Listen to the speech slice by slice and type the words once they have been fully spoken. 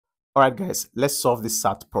All right, guys, let's solve this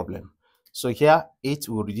SAT problem. So here, 8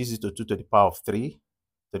 will reduce it to 2 to the power of 3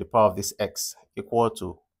 to the power of this x equal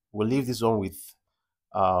to, we'll leave this one with,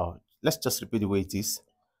 let's just repeat the way it is,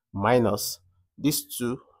 minus this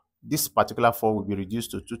 2, this particular 4 will be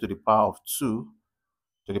reduced to 2 to the power of 2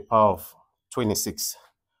 to the power of 26,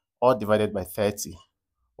 all divided by 30.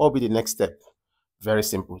 What will be the next step? Very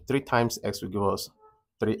simple. 3 times x will give us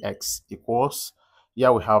 3x equals,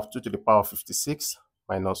 here we have 2 to the power of 56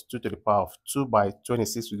 minus 2 to the power of 2 by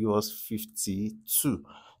 26 will give us 52.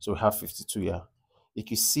 So we have 52 here. You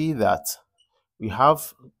can see that we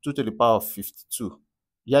have 2 to the power of 52.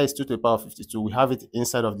 Here is 2 to the power of 52. We have it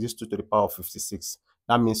inside of this 2 to the power of 56.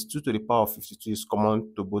 That means 2 to the power of 52 is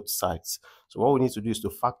common to both sides. So what we need to do is to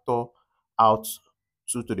factor out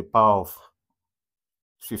 2 to the power of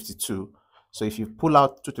 52. So if you pull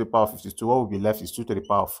out 2 to the power of 52, what will be left is 2 to the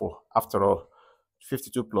power of 4. After all,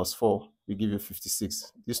 52 plus 4 will give you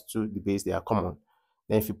 56. These two, the base, they are common.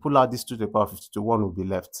 Then if you pull out this 2 to the power of 52, 1 will be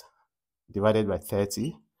left, divided by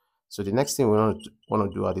 30. So the next thing we want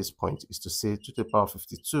to do at this point is to say 2 to the power of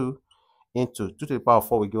 52 into 2 to the power of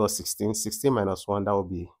 4 will give us 16. 16 minus 1, that will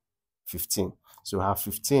be 15. So we have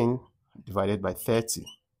 15 divided by 30.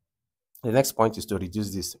 The next point is to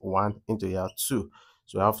reduce this 1 into here 2.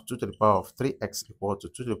 So we have 2 to the power of 3x equal to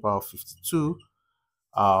 2 to the power of 52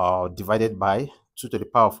 divided by 2 to the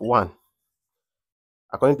power of 1.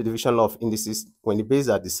 According to division law of indices, when the bases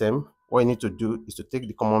are the same, what you need to do is to take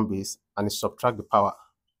the common base and subtract the power.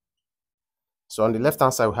 So on the left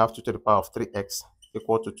hand side, we have 2 to the power of 3x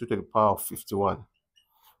equal to 2 to the power of 51.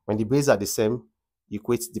 When the bases are the same,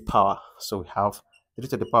 equate the power. So we have 3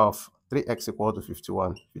 to the power of 3x equal to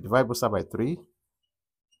 51. If you divide both sides by 3,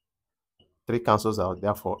 3 cancels out.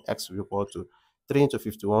 Therefore, x will be equal to 3 into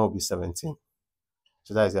 51 will be 17.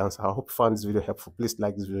 So that is the answer. I hope you found this video helpful. Please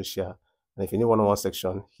like this video, share. And if you need one-on-one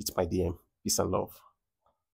section, hit my DM. Peace and love.